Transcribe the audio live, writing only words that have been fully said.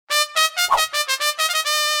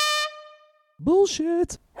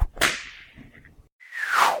Bullshit.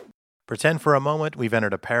 Pretend for a moment we've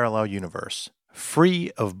entered a parallel universe,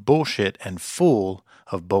 free of bullshit and full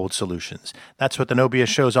of bold solutions. That's what the No BS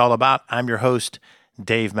Show is all about. I'm your host,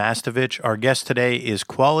 Dave Mastovich. Our guest today is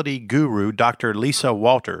quality guru, Dr. Lisa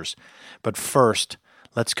Walters. But first,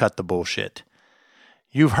 let's cut the bullshit.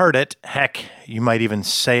 You've heard it. Heck, you might even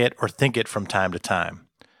say it or think it from time to time.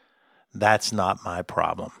 That's not my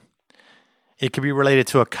problem. It could be related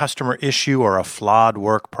to a customer issue or a flawed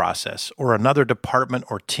work process, or another department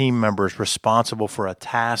or team member is responsible for a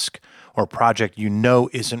task or project you know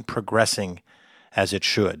isn't progressing as it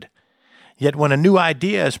should. Yet when a new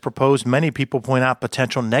idea is proposed, many people point out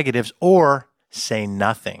potential negatives or say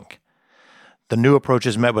nothing. The new approach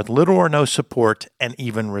is met with little or no support and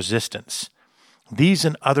even resistance. These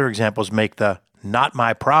and other examples make the not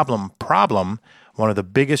my problem one of the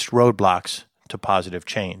biggest roadblocks to positive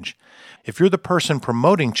change. If you're the person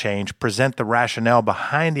promoting change, present the rationale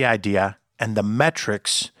behind the idea and the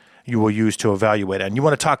metrics you will use to evaluate it. And you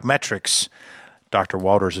want to talk metrics, Dr.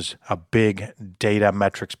 Walters is a big data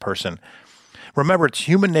metrics person. Remember, it's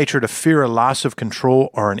human nature to fear a loss of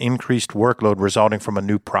control or an increased workload resulting from a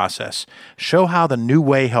new process. Show how the new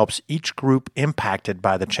way helps each group impacted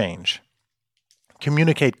by the change.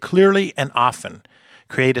 Communicate clearly and often.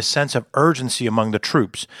 Create a sense of urgency among the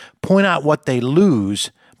troops. Point out what they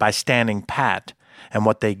lose by standing pat and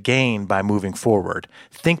what they gain by moving forward.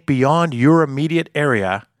 Think beyond your immediate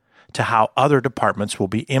area to how other departments will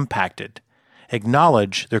be impacted.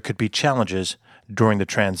 Acknowledge there could be challenges during the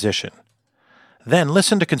transition. Then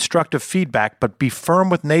listen to constructive feedback, but be firm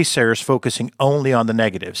with naysayers focusing only on the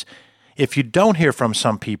negatives. If you don't hear from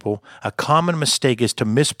some people, a common mistake is to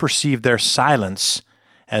misperceive their silence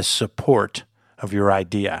as support of your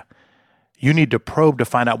idea. You need to probe to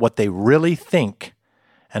find out what they really think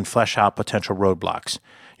and flesh out potential roadblocks.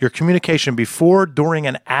 Your communication before, during,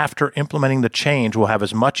 and after implementing the change will have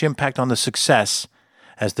as much impact on the success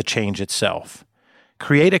as the change itself.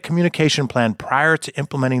 Create a communication plan prior to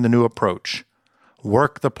implementing the new approach.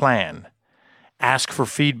 Work the plan. Ask for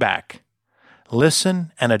feedback.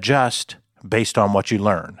 Listen and adjust based on what you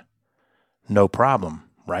learn. No problem,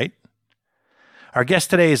 right? Our guest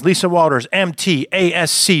today is Lisa Walters, MT,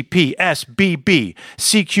 ASCP, SBB,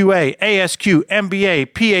 CQA, ASQ, MBA,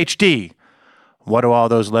 PhD. What do all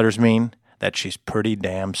those letters mean? That she's pretty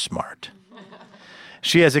damn smart.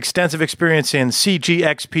 She has extensive experience in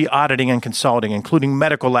cGxP auditing and consulting, including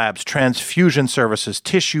medical labs, transfusion services,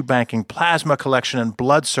 tissue banking, plasma collection, and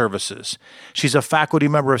blood services. She's a faculty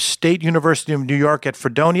member of State University of New York at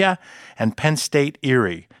Fredonia and Penn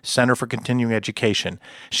State-Erie, Center for Continuing Education.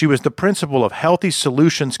 She was the principal of Healthy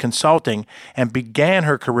Solutions Consulting and began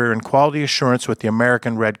her career in quality assurance with the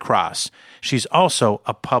American Red Cross. She's also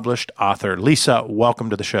a published author. Lisa, welcome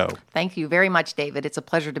to the show. Thank you very much, David. It's a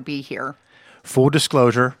pleasure to be here. Full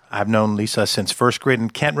disclosure, I've known Lisa since first grade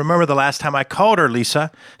and can't remember the last time I called her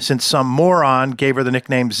Lisa since some moron gave her the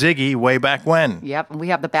nickname Ziggy way back when. Yep, and we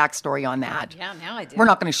have the backstory on that. Yeah, now I do. We're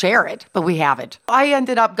not going to share it, but we have it. I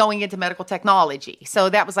ended up going into medical technology. So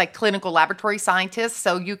that was like clinical laboratory scientist.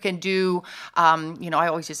 So you can do, I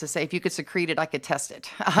always used to say, if you could secrete it, I could test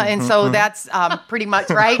it. And so that's pretty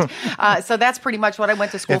much, right? So that's pretty much what I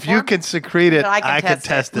went to school for. If you can secrete it, I can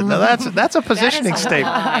test it. Now that's a positioning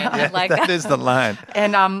statement. I like that is the line.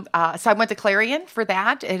 And so I went to Clarion for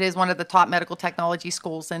that. It is one of the top medical technology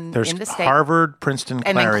schools in the state. Harvard, Princeton,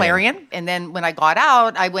 Clarion. And then Clarion. And then when I got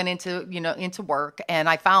out, I went into work, and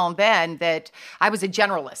I found then that I was a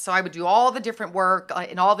generalist. So I would do all the different work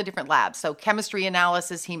in all the different labs. So chemistry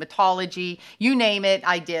analysis, hematology, you name it,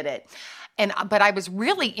 I did it. But I was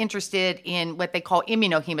really interested in what they call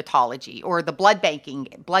immunohematology, or the blood banking,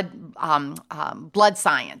 blood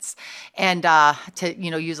science, and to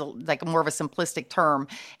use more of a simplistic term.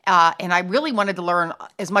 And I really wanted to learn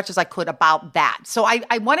as much as I could about that. So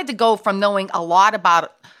I wanted to go from knowing a little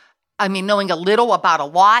about a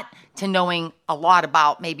lot to knowing a lot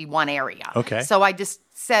about maybe one area. Okay. So I just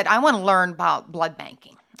said I want to learn about blood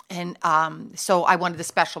banking. And so I wanted to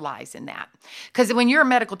specialize in that. Because when you're a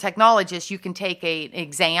medical technologist, you can take an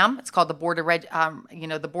exam. It's called the Board of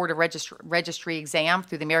Registry exam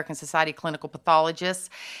through the American Society of Clinical Pathologists,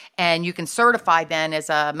 and you can certify then as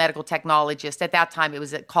a medical technologist. At that time, it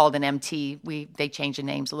was called an MT. They changed the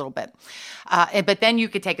names a little bit, but then you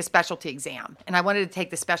could take a specialty exam, and I wanted to take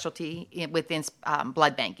the specialty within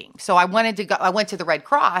blood banking. So I wanted to go. I went to the Red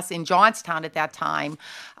Cross in Johnstown at that time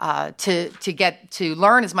to get to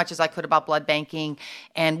learn as much as I could about blood banking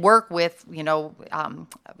and work with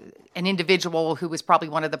an individual who was probably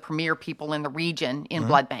one of the premier people in the region in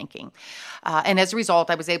blood banking. And as a result,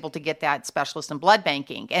 I was able to get that specialist in blood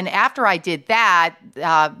banking. And after I did that,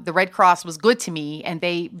 the Red Cross was good to me, and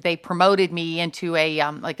they promoted me into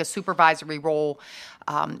a supervisory role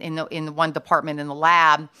in the one department in the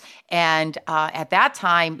lab. And at that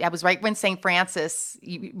time, that was right when St. Francis,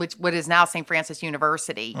 what is now St. Francis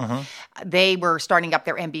University, they were starting up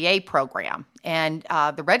their MBA program. And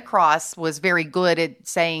the Red Cross was very good at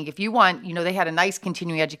saying, if you want, they had a nice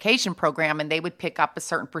continuing education program, and they would pick up a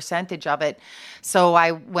certain percentage of it. So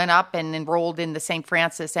I went up and enrolled in the St.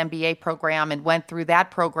 Francis MBA program and went through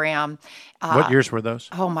that program. What years were those?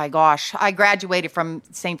 Oh, my gosh. I graduated from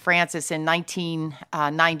St. Francis in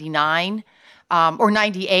 1999 or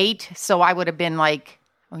 98. So I would have been like,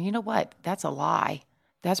 well, you know what? That's a lie.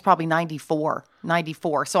 That's probably 94.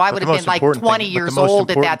 So I would have been like 20 years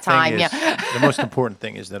old at that time. The most important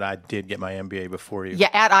thing is that I did get my MBA before you. Yeah,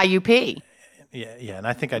 at IUP. Yeah, and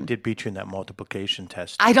I think I did beat you in that multiplication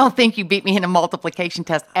test. I don't think you beat me in a multiplication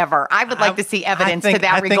test ever. I would like to see evidence to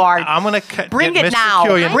that regard. I'm going to bring it now.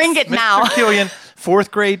 Bring it now. Mr. Killian, fourth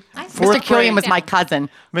grade. Mr. Killian was my cousin.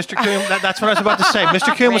 Mr. Killian, that's what I was about to say.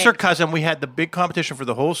 Mr. Killian was her cousin. We had the big competition for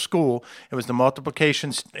the whole school. It was the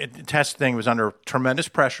multiplication test thing. It was under tremendous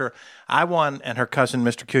pressure. I won, and her cousin,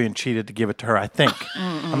 Mr. Killian, cheated to give it to her, I think.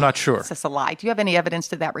 I'm not sure. It's just a lie. Do you have any evidence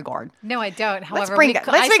to that regard? No, I don't. However,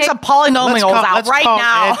 let's make some polynomials out right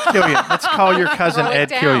now. Ed Killian. Let's call your cousin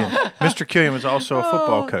Ed Killian. Mr. Killian was also a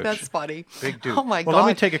football coach. That's funny. Big dude. Oh, my God. Well, let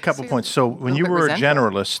me take a couple points. So when you were a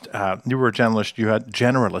generalist,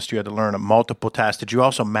 you had to learn multiple tasks. Did you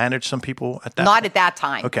also manage some people at that Not at that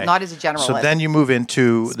time. Okay. Not as a generalist. So then you move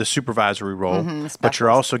into the supervisory role, but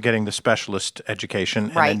you're also getting the specialist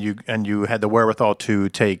education. Right. And you had the wherewithal to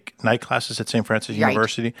take night classes at St. Francis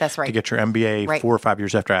University. That's right. To get your MBA 4 or 5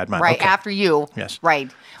 years after I had mine. Right, okay. after you. Yes.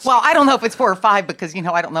 Right. Well, I don't know if it's 4 or 5 because,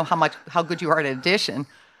 I don't know how good you are at addition.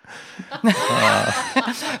 But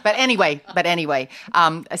anyway,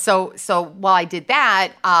 so while I did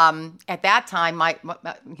that, at that time, my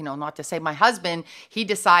not to say my husband, he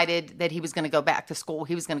decided that he was going to go back to school.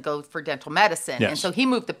 He was going to go for dental medicine. Yes. And so he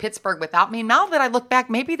moved to Pittsburgh without me. Now that I look back,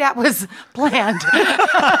 maybe that was planned.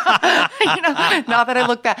 Now that I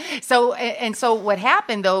look back. So what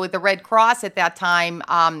happened though with the Red Cross at that time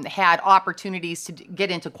had opportunities to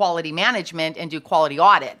get into quality management and do quality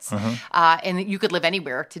audits. And you could live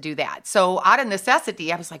anywhere to do that. So out of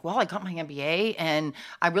necessity, I was like, well, I got my MBA and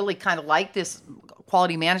I really kind of like this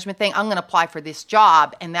quality management thing. I'm going to apply for this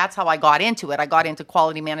job. And that's how I got into it. I got into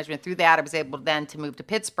quality management through that. I was able then to move to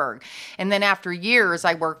Pittsburgh. And then after years,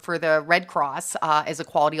 I worked for the Red Cross as a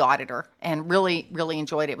quality auditor and really, really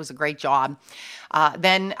enjoyed it. It was a great job.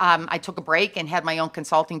 Then I took a break and had my own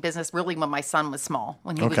consulting business really when my son was small.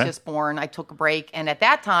 When he was just born, I took a break. And at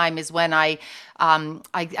that time is when I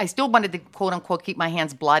still wanted to, quote unquote, keep my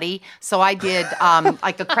hands bloody. So I did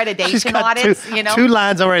like accreditation She's got audits. Two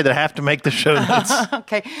lines already that have to make the show notes.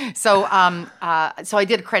 Okay. So I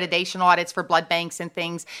did accreditation audits for blood banks and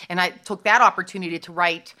things. And I took that opportunity to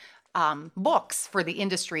write books for the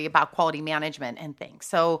industry about quality management and things.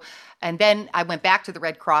 So, and then I went back to the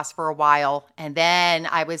Red Cross for a while, and then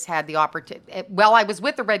I had the opportunity. Well, I was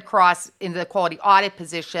with the Red Cross in the quality audit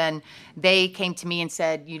position. They came to me and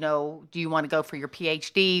said, do you want to go for your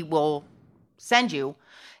PhD? We'll send you.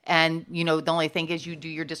 And, the only thing is you do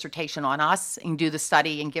your dissertation on us and do the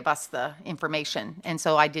study and give us the information. And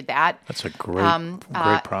so I did that. That's a great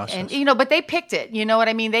process. And, but they picked it. You know what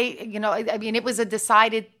I mean? It was a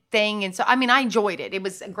decided thing. And so, I enjoyed it. It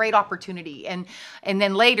was a great opportunity. And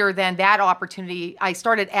then later than that opportunity, I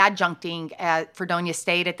started adjuncting at Fredonia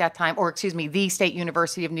State at that time, the State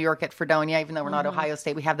University of New York at Fredonia, even though we're not Ohio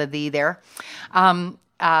State, we have the there.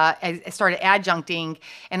 I started adjuncting,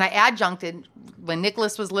 and I adjuncted when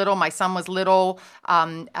Nicholas was little, my son was little,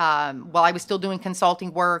 while I was still doing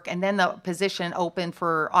consulting work, and then the position opened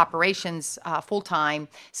for operations full-time,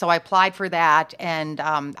 so I applied for that, and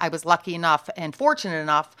I was lucky enough and fortunate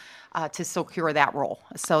enough to secure that role.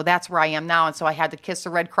 So that's where I am now, and so I had to kiss the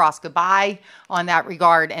Red Cross goodbye on that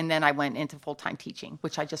regard, and then I went into full-time teaching,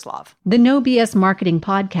 which I just love. The No BS Marketing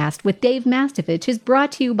Podcast with Dave Mastovich is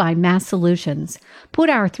brought to you by Mass Solutions. Put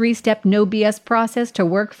our 3-step No BS process to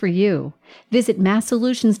work for you. Visit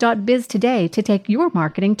masssolutions.biz today to take your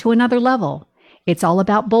marketing to another level. It's all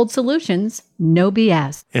about bold solutions, no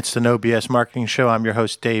BS. It's the No BS Marketing Show. I'm your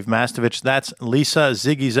host, Dave Mastovich. That's Lisa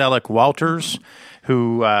Ziggi Walters,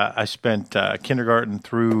 who I spent kindergarten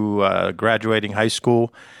through graduating high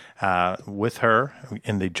school with her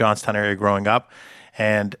in the Johnstown area growing up.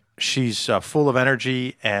 And she's full of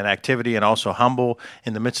energy and activity, and also humble.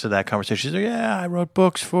 In the midst of that conversation, she's like, "Yeah, I wrote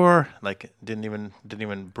books for." Like, didn't even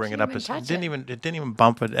bring it up as it didn't even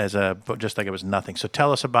bump it as a just like it was nothing. So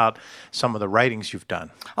tell us about some of the writings you've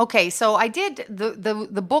done. Okay, so I did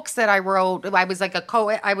the books that I wrote. I was like a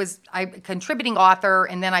contributing author,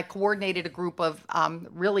 and then I coordinated a group of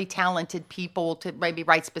really talented people to maybe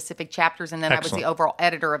write specific chapters, and then Excellent. I was the overall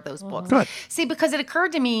editor of those books. Good. See, because it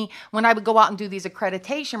occurred to me when I would go out and do these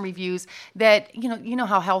accreditation reviews that you know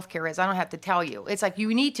how healthcare is. I don't have to tell you. It's like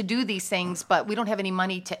you need to do these things, but we don't have any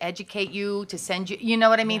money to educate you, to send you. You know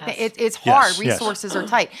what I mean? Yes. It's hard. Yes, Resources are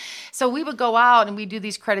tight. So we would go out and we do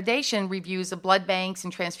these accreditation reviews of blood banks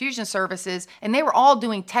and transfusion services, and they were all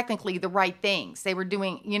doing technically the right things. They were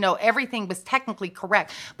doing, everything was technically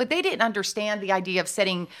correct, but they didn't understand the idea of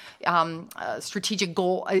setting strategic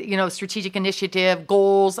goal, strategic initiative,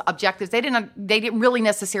 goals, objectives. They didn't really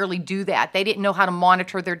necessarily do that. They didn't know how to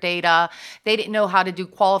monitor their data. They didn't know how to do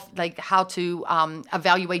how to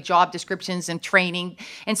evaluate job descriptions and training.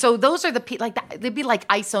 And so those are they'd be like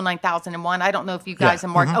ISO 9001. I don't know if you guys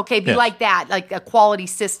have marked. Okay, be like that, like a quality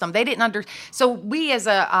system. They didn't So we as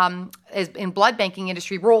in blood banking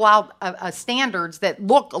industry roll out standards that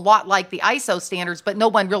look a lot like the ISO standards, but no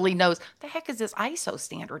one really knows the heck is this ISO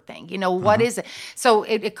standard thing. What is it? So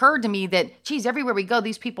it occurred to me that, geez, everywhere we go,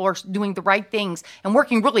 these people are doing the right things and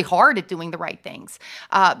working really hard at doing the right things,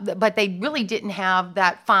 but they really didn't have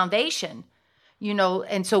that foundation,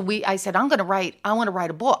 And so I said, I want to write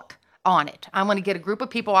a book on it. I'm going to get a group of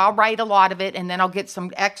people. I'll write a lot of it, and then I'll get some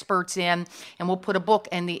experts in, and we'll put a book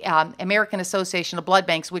in the American Association of Blood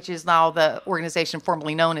Banks, which is now the organization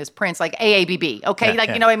formerly known as PRINCE, like AABB. Okay,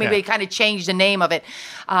 they kind of changed the name of it.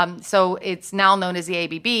 So it's now known as the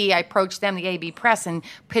ABB. I approached them, the AB Press, and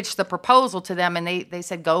pitched the proposal to them, and they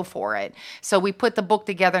said go for it. So we put the book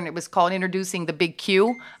together, and it was called Introducing the Big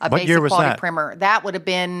Q, a What basic year was quality that? primer. That would have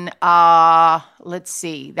been let's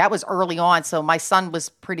see, that was early on. So my son was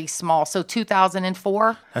pretty small. So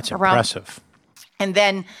 2004. That's around. impressive. And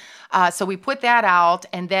then, so we put that out,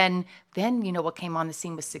 and then what came on the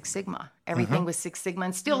scene was Six Sigma. Everything was Six Sigma,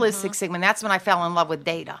 and still is Six Sigma. And that's when I fell in love with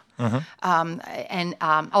data.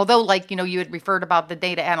 Although, you had referred about the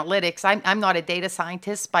data analytics, I'm not a data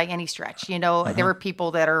scientist by any stretch. There were people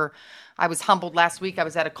that are. I was humbled last week. I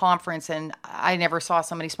was at a conference, and I never saw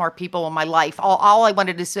so many smart people in my life. All I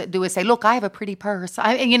wanted to do is say, "Look, I have a pretty purse."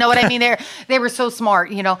 You know what I mean? They were so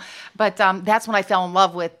smart, But that's when I fell in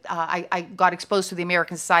love with. I got exposed to the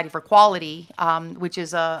American Society for Quality, which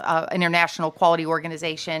is a international quality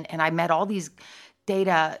organization, and I met all these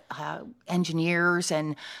data engineers,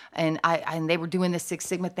 and they were doing this Six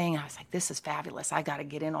Sigma thing. And I was like, this is fabulous. I got to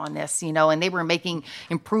get in on this, And they were making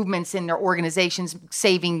improvements in their organizations,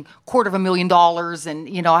 saving $250,000.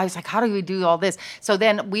 And, I was like, how do we do all this? So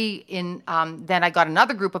then then I got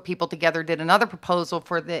another group of people together, did another proposal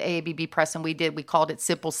for the AABB Press, and we called it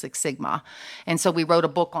Simple Six Sigma. And so we wrote a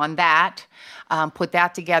book on that, put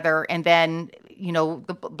that together, and then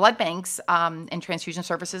the blood banks and transfusion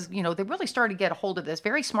services, they really started to get a hold of this.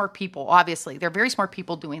 Very smart people, obviously. They're very smart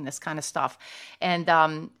people doing this kind of stuff. And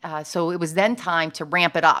so it was then time to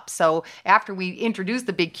ramp it up. So after we introduced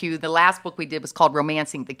the Big Q, the last book we did was called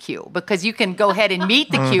Romancing the Q, because you can go ahead and meet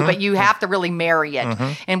the Q, but you have to really marry it.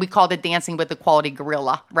 And we called it Dancing with the Quality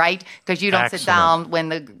Gorilla, right? Because you don't sit down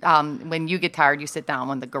when you get tired, you sit down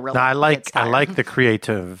when the gorilla gets tired. I like the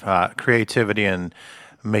creativity and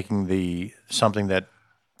making something that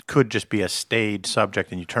could just be a staid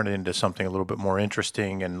subject, and you turn it into something a little bit more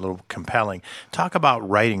interesting and a little compelling. Talk about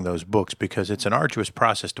writing those books, because it's an arduous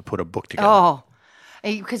process to put a book together. Oh,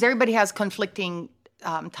 because everybody has conflicting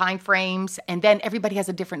time frames, and then everybody has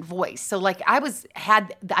a different voice. So I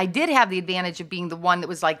did have the advantage of being the one that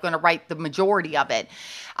was going to write the majority of it.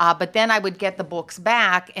 But then I would get the books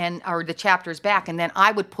back or the chapters back, and then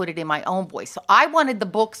I would put it in my own voice. So I wanted the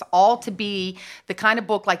books all to be the kind of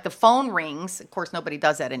book like the phone rings. Of course, nobody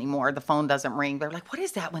does that anymore. The phone doesn't ring. They're like, what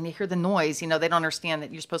is that when they hear the noise? They don't understand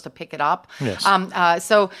that you're supposed to pick it up. Yes.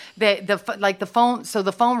 So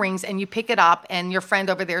the phone rings, and you pick it up, and your friend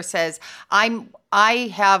over there says, I'm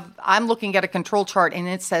looking at a control chart, and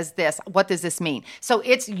it says this. What does this mean? So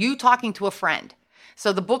it's you talking to a friend.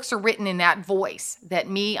 So the books are written in that voice that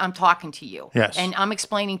I'm talking to you. Yes. And I'm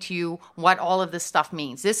explaining to you what all of this stuff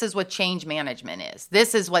means. This is what change management is.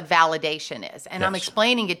 This is what validation is. And I'm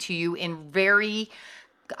explaining it to you in very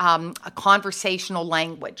a conversational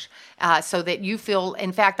language, so that you feel,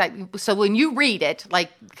 in fact, so when you read it,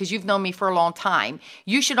 like, because you've known me for a long time,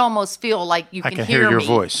 you should almost feel like you can hear your me.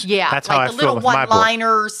 voice. Yeah, that's like how I the feel little with my book.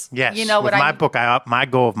 one-liners. Yes, you know with what my book, my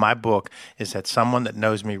goal of my book is that someone that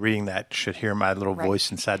knows me reading that should hear my little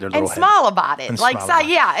voice inside their little and head. Smile about it. And like, smile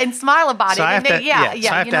about it. and smile about So it. I have and to, so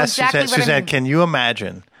I have to know ask exactly Suzanne, what I mean. can you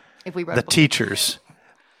imagine If we wrote the a book. teachers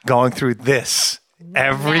going through this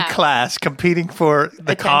every class, competing for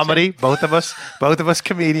the Attention. comedy? Both of us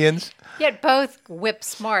comedians. Yet both whip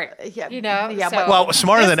smart, you know? Yeah, so. but- Well,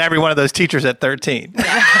 smarter than every one of those teachers at 13.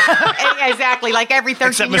 Exactly, like every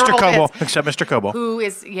Except 13-year-old Mr. Coble. is. Except Mr. Coble. Who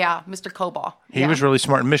is, Mr. Coble. He was really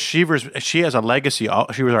smart. Miss Shevers, she has a legacy.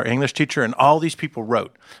 She was our English teacher, and all these people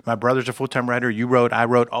wrote. My brother's a full-time writer. You wrote. I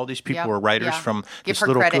wrote. All these people were writers from Give this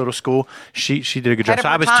her credit. little school. She did a good Head job. of So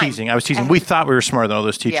her I was time. teasing. We thought we were smarter than all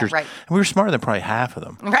those teachers. right. And we were smarter than probably half of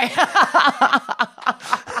them. Right.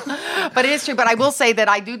 But it is true. But I will say that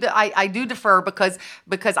I do defer because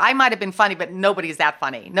I might have been funny, but nobody's that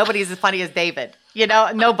funny. Nobody's as funny as David. You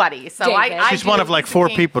know, nobody. So David. She's one of like 4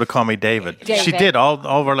 people to call me David. David. She did all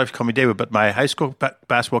of our life call me David, but my high school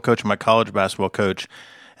basketball coach and my college basketball coach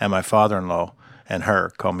and my father-in-law and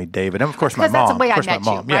her call me David. And of course my mom. That's the way I of course met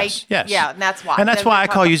my mom. you, right? Yes. Yeah, and that's why. And that's why I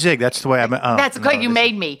call you Zig. That's the way I met. That's because you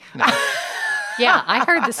made me. Yeah, I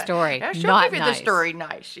heard the story. Yeah, she'll Not give you nice. the story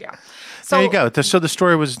nice, yeah. So, there you go. So the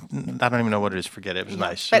story was, I don't even know what it is. Forget it. It was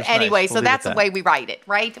nice. But It was nice. anyway, We'll so leave it that's at the that. way we write it,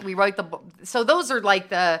 right? We write the book. So those are like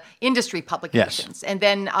the industry publications. And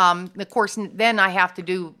then, of course, then I have to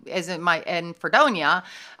do, as in Fredonia,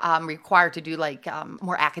 required to do like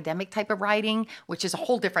more academic type of writing, which is a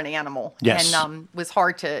whole different animal. Yes. And was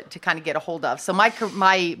hard to kind of get a hold of. So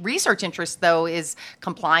my research interest, though, is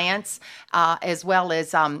compliance, as well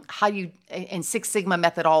as how you, in Six Sigma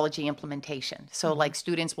methodology implementation. So like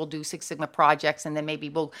students will do Six Sigma projects, and then maybe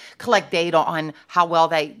we'll collect data on how well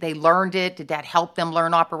they learned it. Did that help them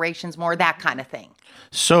learn operations more? That kind of thing.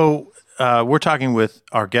 So we're talking with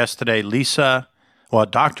our guest today,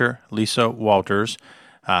 Dr. Lisa Walters.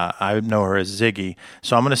 I know her as Ziggy.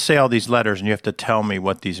 So I'm going to say all these letters, and you have to tell me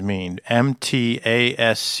what these mean.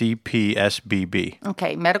 MTASCPSBB.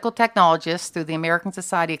 Okay, medical technologist through the American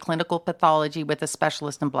Society of Clinical Pathology with a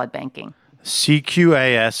specialist in blood banking.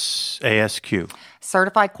 CQASQ.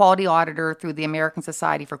 Certified quality auditor through the American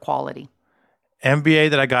Society for Quality. MBA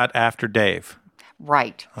that I got after Dave.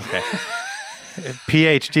 Right. Okay.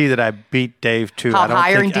 PhD that I beat Dave to.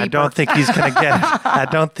 Higher and I don't think he's going to get. I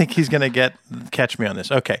don't think he's going to catch me on this.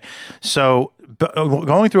 Okay, so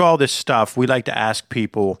going through all this stuff, we like to ask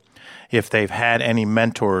people if they've had any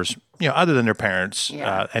mentors, other than their parents,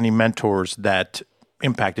 any mentors that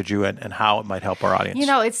impacted you and how it might help our audience.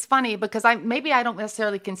 It's funny because I don't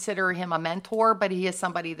necessarily consider him a mentor, but he is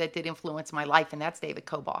somebody that did influence my life, and that's David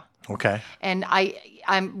Cobaugh. Okay. And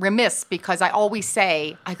I'm remiss because I always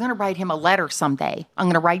say, I'm going to write him a letter someday. I'm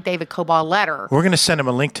going to write David Cobaugh a letter. We're going to send him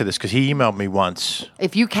a link to this because he emailed me once.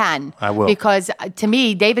 If you can. I will. Because to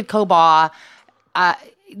me, David Cobaugh,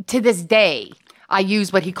 to this day, I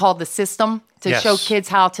use what he called the system to show kids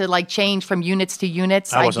how to like change from units to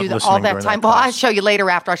units. I wasn't do listening all that during time. that Well, class. I'll show you later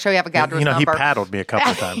after. I'll show you Avogadro's number. He paddled me a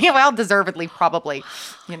couple of times. Yeah, well, deservedly, probably.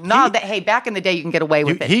 Hey, back in the day, you can get away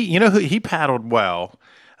with it. He paddled well.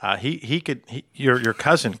 Your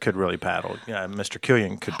cousin could really paddle. Yeah, Mr.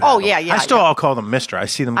 Killian could paddle. Oh, yeah. I still all call them Mr. I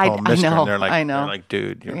see them call him Mr. know, and they're like, I know. They're like,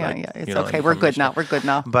 dude. You're It's okay. We're good now. We're good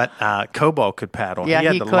now. But Cobo could paddle. Yeah, he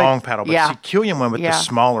had he the could. long paddle. But Yeah. see, Killian went with the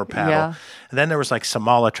smaller paddle. Yeah. And then there was like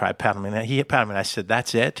Samala tried paddling. And he paddled me. And I said,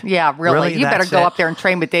 that's it? Yeah, really. You better That's go it? up there and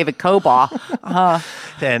train with David Cobaugh.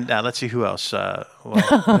 And let's see who else.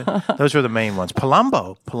 Those were the main ones.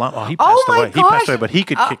 Palumbo. He passed my away. He gosh. passed away, but he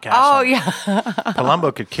could kick ass. Oh, on it. yeah.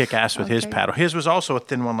 Palumbo could kick ass with his paddle. His was also a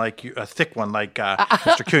thin one, a thick one, like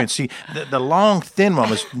Mr. Killian. See, the long, thin one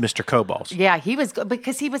was Mr. Cobal's. Yeah, he was good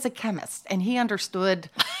because he was a chemist and he understood.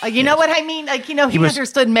 You know what I mean? Like, he was-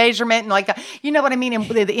 understood measurement and you know what I mean? And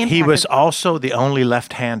the impact. He was also the only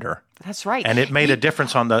left-hander. That's right. And it made a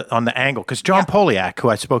difference on the angle because John Poliak, who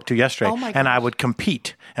I spoke to yesterday, Oh my and I gosh. would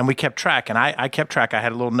compete, and we kept track, and I kept track. I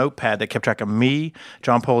had a little notepad that kept track of me,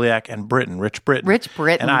 John Poliak, and Rich Britton. Rich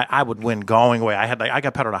Britton. And I would win going away. I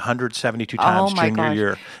got paddled 172 times my junior gosh.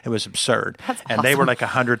 year. It was absurd. That's and they were like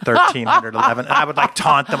 113, 111, and I would like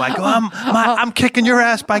taunt them. I go, I'm kicking your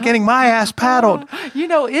ass by getting my ass paddled.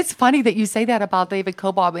 It's funny that you say that about David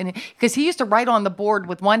Cobaugh because he used to write on the board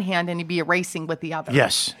with one hand and he'd be erasing with the other.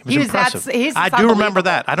 Yes, it was he was impressive. I do remember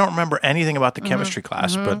that. I don't remember anything about the chemistry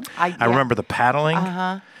class, but I remember the paddling.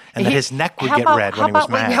 And that his neck would get red when he was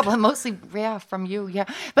mad. Yeah, well, mostly, from you, yeah.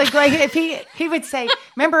 But like, if he would say,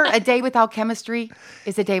 remember, a day without chemistry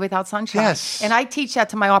is a day without sunshine. Yes. And I teach that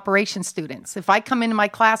to my operations students. If I come into my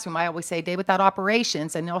classroom, I always say, a day without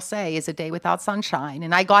operations, and they'll say, is a day without sunshine.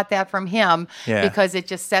 And I got that from him because it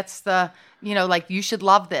just sets the... like, you should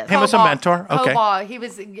love this. Him as a mentor. Okay. He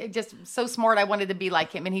was just so smart. I wanted to be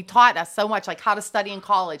like him. And he taught us so much, like how to study in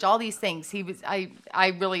college, all these things. I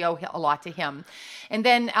really owe a lot to him. And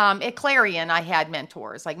then at Clarion, I had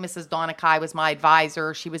mentors. Like Mrs. Donakai was my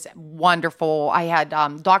advisor. She was wonderful. I had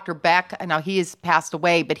Dr. Beck. Now, he has passed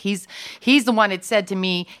away, but he's the one that said to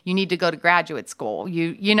me, you need to go to graduate school.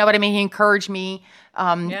 You know what I mean? He encouraged me.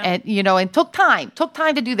 And took time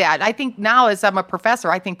to do that. I think now, as I'm a professor,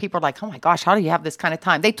 I think people are like, oh my gosh, how do you have this kind of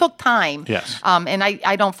time? They took time. Yes. And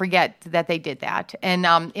I don't forget that they did that. And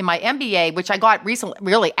in my MBA, which I got recently,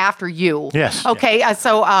 really after you. Yes. Okay.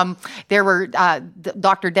 So there were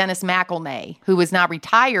Dr. Dennis McElnay, who is now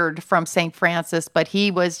retired from St. Francis, but he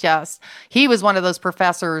was one of those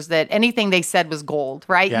professors that anything they said was gold,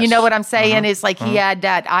 right? Yes. You know what I'm saying? It's like he had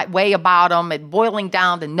that way about him, and boiling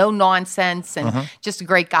down to no nonsense and just a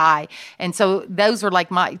great guy. And so those were like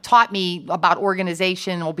taught me about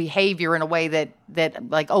organizational behavior in a way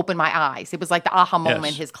that like opened my eyes. It was like the aha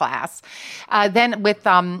moment, his class. Then with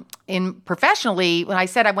in professionally, when I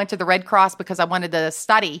said I went to the Red Cross because I wanted to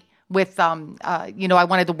study with, I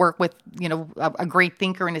wanted to work with, a great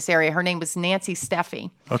thinker in this area. Her name was Nancy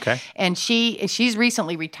Steffi. Okay. And she's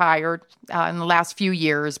recently retired in the last few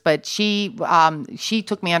years, but she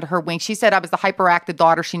took me under her wing. She said I was the hyperactive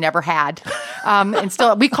daughter she never had. And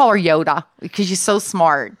still, we call her Yoda because she's so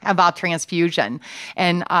smart about transfusion.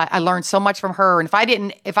 And I learned so much from her. And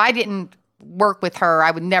if I didn't work with her, I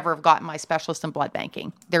would never have gotten my specialist in blood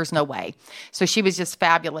banking. There's no way. So she was just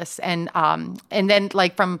fabulous. And then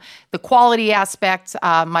like from the quality aspect,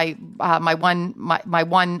 my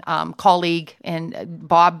one colleague and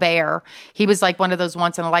Bob Baer, he was like one of those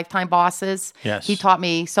once in a lifetime bosses. Yes. He taught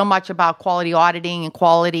me so much about quality auditing and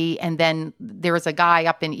quality. And then there was a guy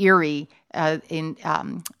up in Erie,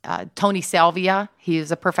 Tony Salvia. He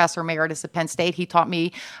is a professor emeritus at Penn State. He taught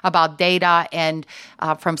me about data. And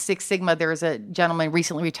from Six Sigma, there's a gentleman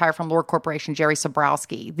recently retired from Lord Corporation, Jerry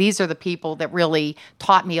Sobrowski. These are the people that really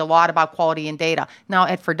taught me a lot about quality and data. Now,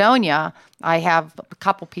 at Fredonia, I have a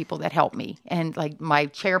couple people that help me. And like my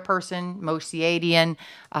chairperson, Mo Siadian,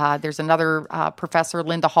 there's another professor,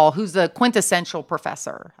 Linda Hall, who's the quintessential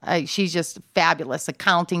professor. She's just fabulous,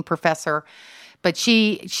 accounting professor. But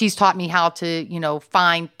she's taught me how to,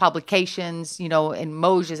 find publications, and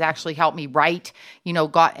Moj has actually helped me write,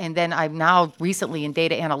 and then I'm now recently in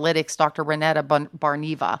data analytics, Dr. Renetta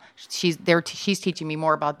Barneva. She's teaching me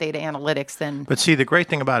more about data analytics than... But see, the great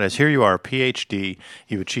thing about it is here you are, a PhD,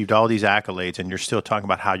 you've achieved all these accolades, and you're still talking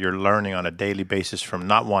about how you're learning on a daily basis from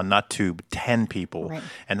not one, not two, but 10 people. Right.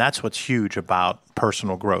 And that's what's huge about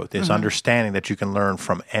personal growth, is understanding that you can learn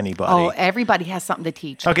from anybody. Oh, everybody has something to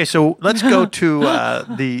teach. Okay, so let's go to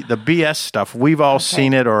the BS stuff. We've all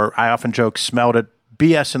seen it, or I often joke, smelled it.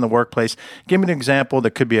 BS in the workplace. Give me an example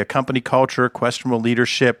that could be a company culture, questionable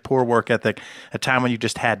leadership, poor work ethic, a time when you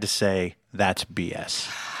just had to say, that's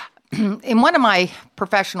BS. In one of my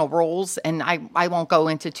professional roles, and I won't go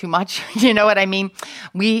into too much, you know what I mean?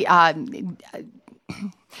 We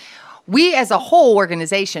as a whole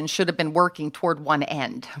organization should have been working toward one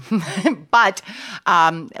end, but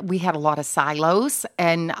we had a lot of silos,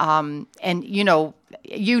 and as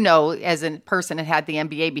a person that had the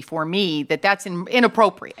MBA before me, that's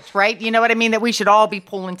inappropriate, right? You know what I mean? That we should all be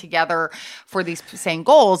pulling together for these same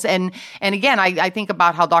goals. And again, I think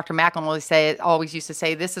about how Dr. McElnay always used to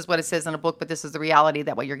say, this is what it says in a book, but this is the reality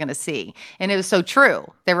that what you're going to see. And it was so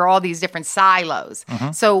true. There were all these different silos.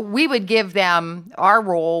 So we would give them, our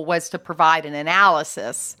role was to provide an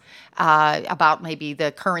analysis about maybe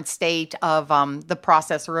the current state of the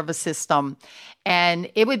processor of a system. And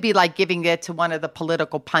it would be like giving it to one of the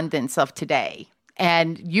political pundits of today.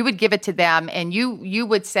 And you would give it to them, and you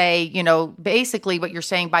would say, basically what you're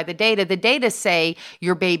saying by the data say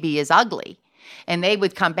your baby is ugly. And they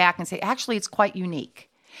would come back and say, actually, it's quite unique.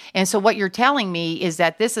 And so what you're telling me is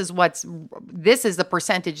that this is the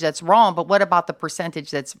percentage that's wrong, but what about the percentage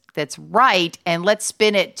that's right? And let's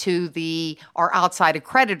spin it to our outside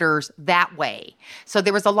accreditors that way. So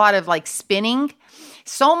there was a lot of like spinning,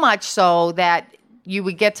 so much so that you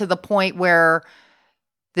would get to the point where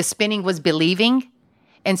the spinning was believing.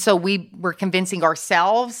 And so we were convincing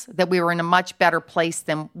ourselves that we were in a much better place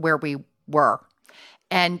than where we were.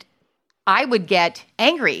 And I would get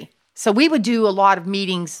angry. So we would do a lot of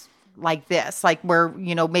meetings like this, like where,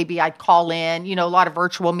 maybe I'd call in, a lot of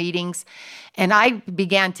virtual meetings. And I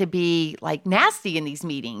began to be like nasty in these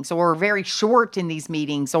meetings or very short in these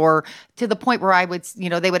meetings, or to the point where I would,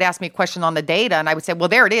 they would ask me a question on the data and I would say, well,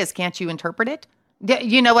 there it is. Can't you interpret it?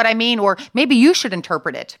 You know what I mean? Or maybe you should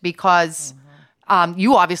interpret it because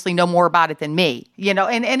you obviously know more about it than me,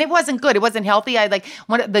 and it wasn't good. It wasn't healthy. I like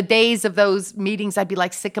one of the days of those meetings, I'd be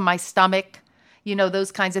like sick in my stomach,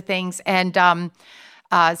 those kinds of things. And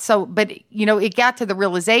but it got to the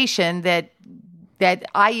realization that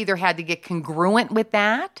I either had to get congruent with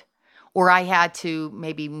that or I had to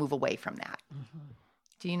maybe move away from that. Mm-hmm.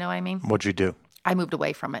 Do you know what I mean? What'd you do? I moved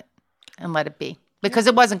away from it and let it be because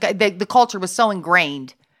it wasn't, the culture was so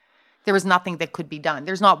ingrained. There was nothing that could be done.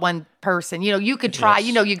 There's not one person. You could try,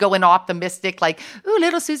 Yes. You go in optimistic, like, ooh,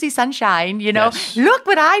 little Susie Sunshine, Yes. Look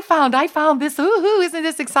what I found. I found this. Ooh, isn't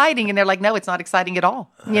this exciting? And they're like, no, it's not exciting at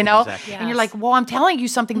all, Exactly. And you're like, well, I'm telling you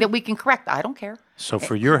something that we can correct. I don't care. So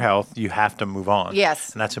for your health, you have to move on.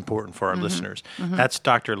 Yes. And that's important for our listeners. Mm-hmm. That's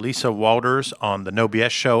Dr. Lisa Walters on the No BS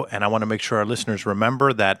Show. And I want to make sure our listeners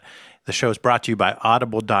remember that the show is brought to you by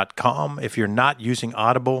audible.com. If you're not using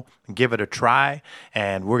Audible, give it a try.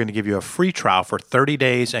 And we're going to give you a free trial for 30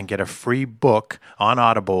 days and get a free book on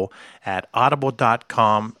Audible at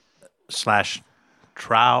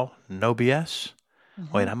audible.com/trial no BS.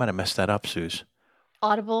 Mm-hmm. Wait, I might have messed that up, Suze.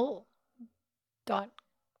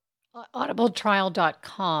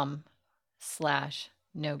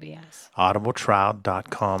 audibletrial.com/no-BS.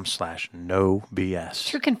 audibletrial.com/no-BS.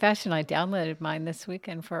 True confession, I downloaded mine this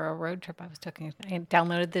weekend for a road trip I was taking. I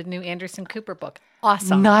downloaded the new Anderson Cooper book.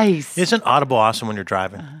 Awesome. Nice. Isn't Audible awesome when you're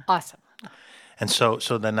driving? Awesome. And so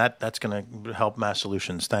then that's going to help Mass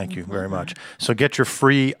Solutions. Thank you very much. So get your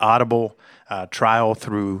free Audible trial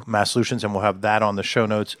through Mass Solutions, and we'll have that on the show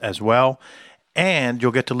notes as well. And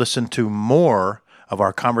you'll get to listen to more of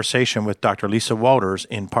our conversation with Dr. Lisa Walters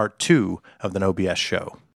in part 2 of the No BS Show.